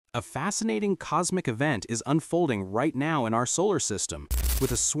A fascinating cosmic event is unfolding right now in our solar system, with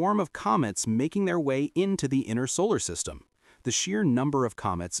a swarm of comets making their way into the inner solar system. The sheer number of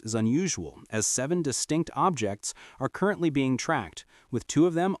comets is unusual, as 7 distinct objects are currently being tracked, with 2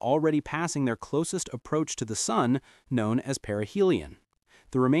 of them already passing their closest approach to the Sun, known as perihelion.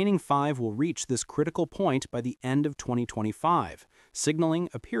 The remaining 5 will reach this critical point by the end of 2025, signaling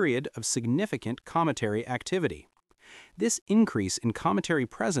a period of significant cometary activity. This increase in cometary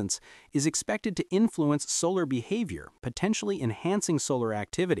presence is expected to influence solar behavior, potentially enhancing solar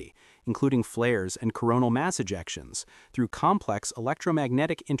activity, including flares and coronal mass ejections, through complex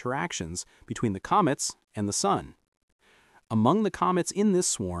electromagnetic interactions between the comets and the Sun. Among the comets in this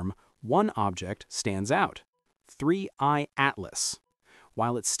swarm, one object stands out: 3I Atlas.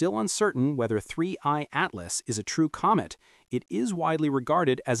 While it's still uncertain whether 3I Atlas is a true comet, it is widely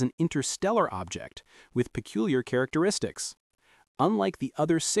regarded as an interstellar object with peculiar characteristics. Unlike the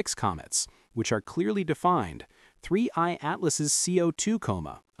other 6 comets, which are clearly defined, 3I Atlas's CO2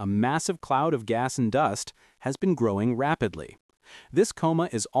 coma, a massive cloud of gas and dust, has been growing rapidly. This coma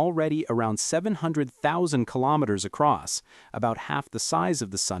is already around 700,000 kilometers across, about half the size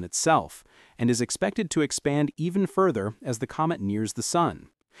of the Sun itself, and is expected to expand even further as the comet nears the Sun.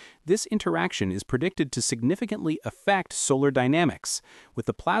 This interaction is predicted to significantly affect solar dynamics, with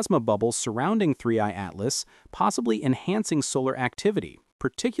the plasma bubbles surrounding 3I Atlas possibly enhancing solar activity,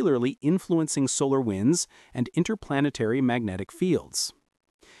 particularly influencing solar winds and interplanetary magnetic fields.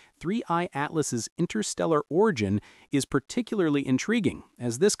 3I Atlas's interstellar origin is particularly intriguing,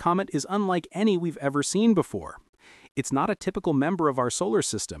 as this comet is unlike any we've ever seen before. It's not a typical member of our solar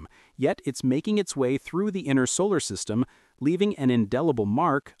system, yet it's making its way through the inner solar system, leaving an indelible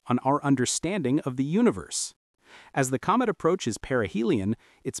mark on our understanding of the universe. As the comet approaches perihelion,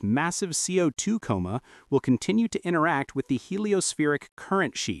 its massive CO2 coma will continue to interact with the heliospheric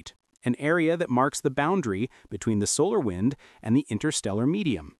current sheet, an area that marks the boundary between the solar wind and the interstellar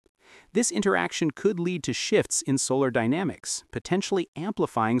medium. This interaction could lead to shifts in solar dynamics, potentially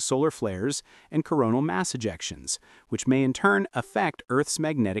amplifying solar flares and coronal mass ejections, which may in turn affect Earth's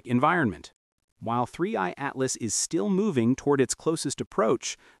magnetic environment. While 3I Atlas is still moving toward its closest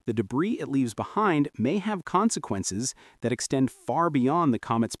approach, the debris it leaves behind may have consequences that extend far beyond the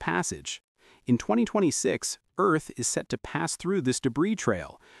comet's passage. In 2026, Earth is set to pass through this debris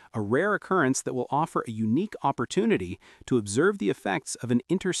trail, a rare occurrence that will offer a unique opportunity to observe the effects of an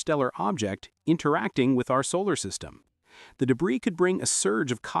interstellar object interacting with our solar system. The debris could bring a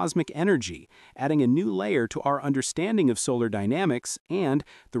surge of cosmic energy, adding a new layer to our understanding of solar dynamics and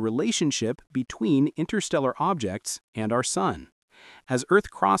the relationship between interstellar objects and our Sun. As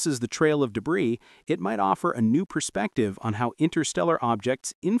Earth crosses the trail of debris, it might offer a new perspective on how interstellar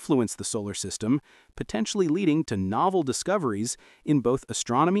objects influence the solar system, potentially leading to novel discoveries in both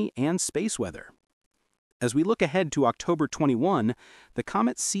astronomy and space weather. As we look ahead to October 21, the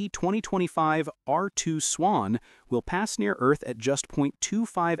comet C 2025 R2 Swan will pass near Earth at just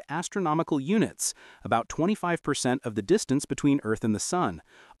 0.25 astronomical units, about 25% of the distance between Earth and the Sun,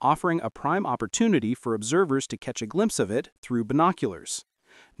 offering a prime opportunity for observers to catch a glimpse of it through binoculars.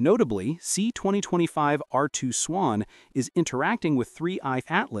 Notably, C 2025 R2 Swan is interacting with 3I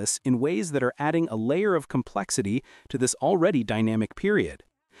Atlas in ways that are adding a layer of complexity to this already dynamic period.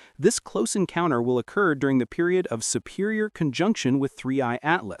 This close encounter will occur during the period of superior conjunction with 3I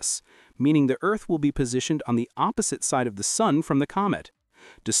Atlas, meaning the Earth will be positioned on the opposite side of the Sun from the comet.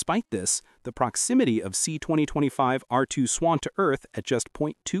 Despite this, the proximity of C 2025 R2 Swan to Earth at just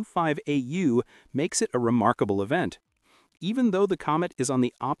 0.25 AU makes it a remarkable event. Even though the comet is on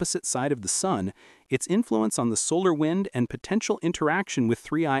the opposite side of the Sun, its influence on the solar wind and potential interaction with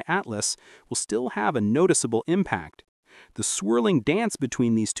 3I Atlas will still have a noticeable impact. The swirling dance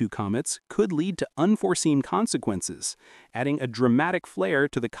between these 2 comets could lead to unforeseen consequences, adding a dramatic flair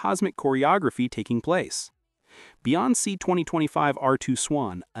to the cosmic choreography taking place. Beyond C 2025 R2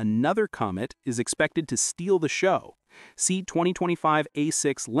 Swan, another comet is expected to steal the show. C 2025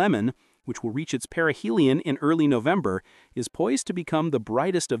 A6 Lemon, which will reach its perihelion in early November, is poised to become the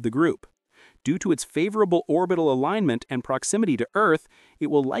brightest of the group. Due to its favorable orbital alignment and proximity to Earth, it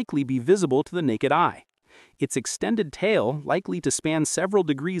will likely be visible to the naked eye. Its extended tail, likely to span several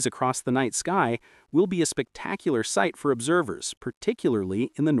degrees across the night sky, will be a spectacular sight for observers,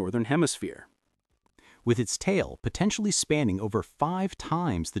 particularly in the northern hemisphere. With its tail potentially spanning over 5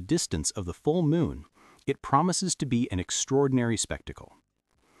 times the distance of the full moon, it promises to be an extraordinary spectacle.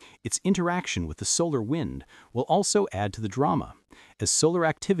 Its interaction with the solar wind will also add to the drama, as solar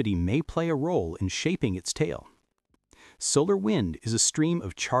activity may play a role in shaping its tail. Solar wind is a stream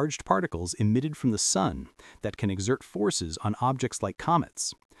of charged particles emitted from the Sun that can exert forces on objects like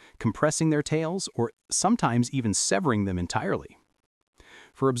comets. compressing their tails or sometimes even severing them entirely.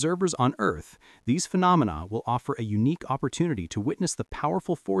 For observers on Earth, these phenomena will offer a unique opportunity to witness the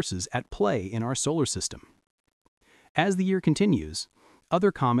powerful forces at play in our solar system. As the year continues,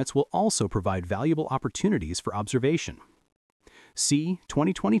 other comets will also provide valuable opportunities for observation. See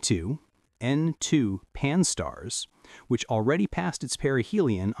 2022 N2 Pan-STARRS, which already passed its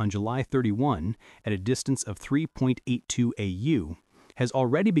perihelion on July 31 at a distance of 3.82 AU, has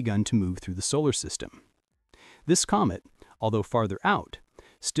already begun to move through the solar system. This comet, although farther out,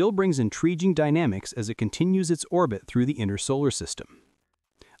 still brings intriguing dynamics as it continues its orbit through the inner solar system.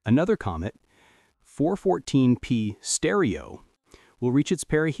 Another comet, 414P Stereo, will reach its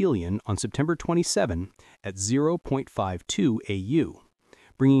perihelion on September 27 at 0.52 AU,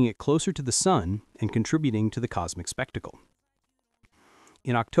 bringing it closer to the Sun and contributing to the cosmic spectacle.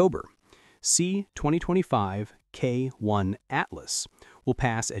 In October, C 2025 K1 Atlas will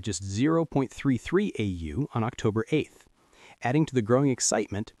pass at just 0.33 AU on October 8th, adding to the growing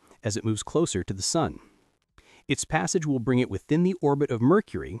excitement as it moves closer to the Sun. Its passage will bring it within the orbit of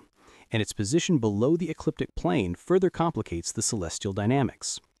Mercury, and its position below the ecliptic plane further complicates the celestial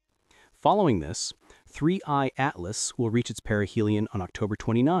dynamics. Following this, 3I Atlas will reach its perihelion on October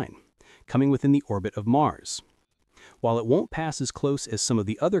 29, coming within the orbit of Mars. While it won't pass as close as some of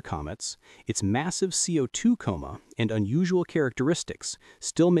the other comets, its massive CO2 coma and unusual characteristics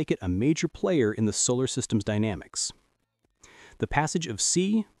still make it a major player in the solar system's dynamics. The passage of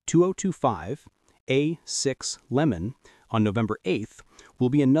C 2025 A6 Lemon on November 8th will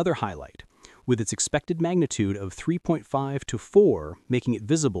be another highlight, with its expected magnitude of 3.5 to 4 making it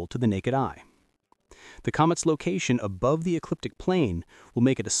visible to the naked eye. The comet's location above the ecliptic plane will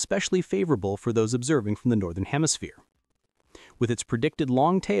make it especially favorable for those observing from the northern hemisphere. With its predicted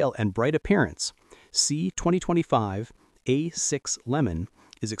long tail and bright appearance, C 2025 A6 Lemon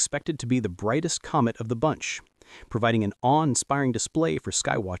is expected to be the brightest comet of the bunch, providing an awe-inspiring display for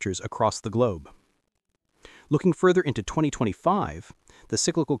skywatchers across the globe. Looking further into 2025, the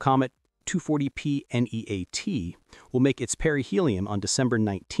cyclical comet 240P NEAT will make its perihelion on December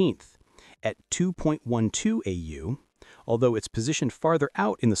 19th at 2.12 AU. Although it's positioned farther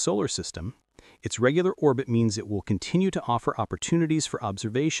out in the solar system, its regular orbit means it will continue to offer opportunities for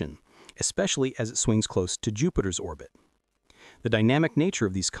observation, especially as it swings close to Jupiter's orbit. The dynamic nature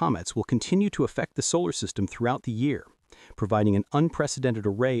of these comets will continue to affect the solar system throughout the year, providing an unprecedented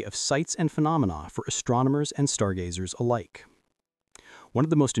array of sights and phenomena for astronomers and stargazers alike. One of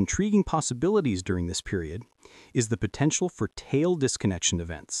the most intriguing possibilities during this period is the potential for tail disconnection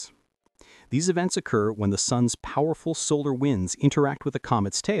events. These events occur when the Sun's powerful solar winds interact with the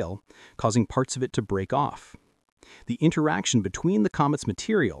comet's tail, causing parts of it to break off. The interaction between the comet's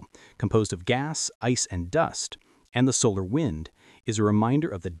material, composed of gas, ice, and dust, and the solar wind is a reminder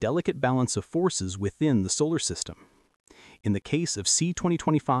of the delicate balance of forces within the solar system. In the case of C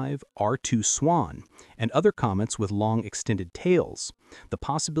 2025 R2 Swan and other comets with long extended tails, the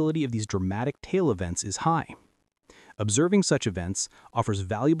possibility of these dramatic tail events is high. Observing such events offers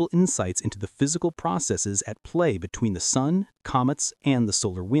valuable insights into the physical processes at play between the Sun, comets, and the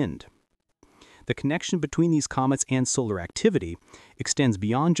solar wind. The connection between these comets and solar activity extends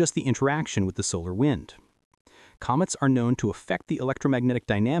beyond just the interaction with the solar wind. Comets are known to affect the electromagnetic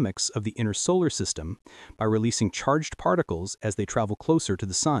dynamics of the inner solar system by releasing charged particles as they travel closer to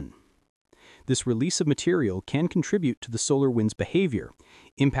the Sun. This release of material can contribute to the solar wind's behavior,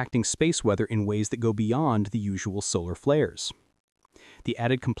 impacting space weather in ways that go beyond the usual solar flares. The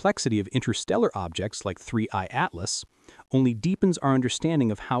added complexity of interstellar objects like 3I Atlas only deepens our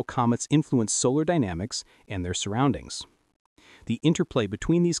understanding of how comets influence solar dynamics and their surroundings. The interplay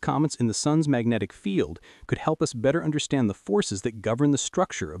between these comets in the Sun's magnetic field could help us better understand the forces that govern the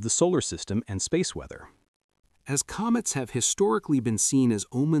structure of the solar system and space weather. As comets have historically been seen as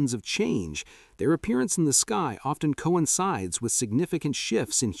omens of change, their appearance in the sky often coincides with significant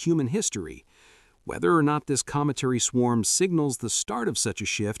shifts in human history. Whether or not this cometary swarm signals the start of such a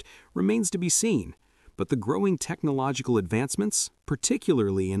shift remains to be seen, but the growing technological advancements,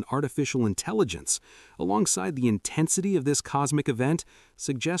 particularly in artificial intelligence, alongside the intensity of this cosmic event,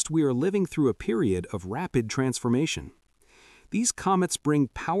 suggest we are living through a period of rapid transformation. These comets bring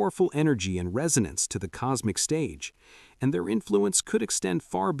powerful energy and resonance to the cosmic stage, and their influence could extend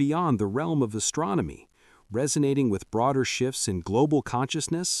far beyond the realm of astronomy, resonating with broader shifts in global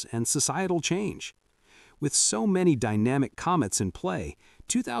consciousness and societal change. With so many dynamic comets in play,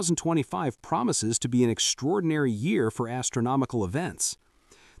 2025 promises to be an extraordinary year for astronomical events.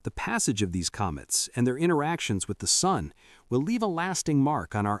 The passage of these comets and their interactions with the Sun will leave a lasting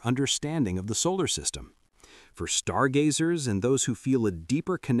mark on our understanding of the solar system. For stargazers and those who feel a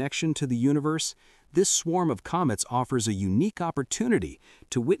deeper connection to the universe, this swarm of comets offers a unique opportunity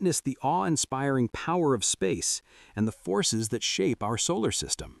to witness the awe-inspiring power of space and the forces that shape our solar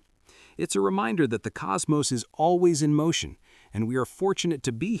system. It's a reminder that the cosmos is always in motion, and we are fortunate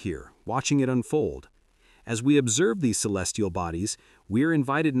to be here, watching it unfold. As we observe these celestial bodies, we are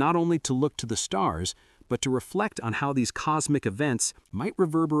invited not only to look to the stars, but to reflect on how these cosmic events might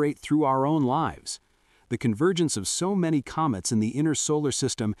reverberate through our own lives. The convergence of so many comets in the inner solar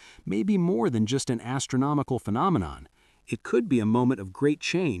system may be more than just an astronomical phenomenon. It could be a moment of great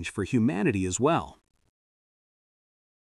change for humanity as well.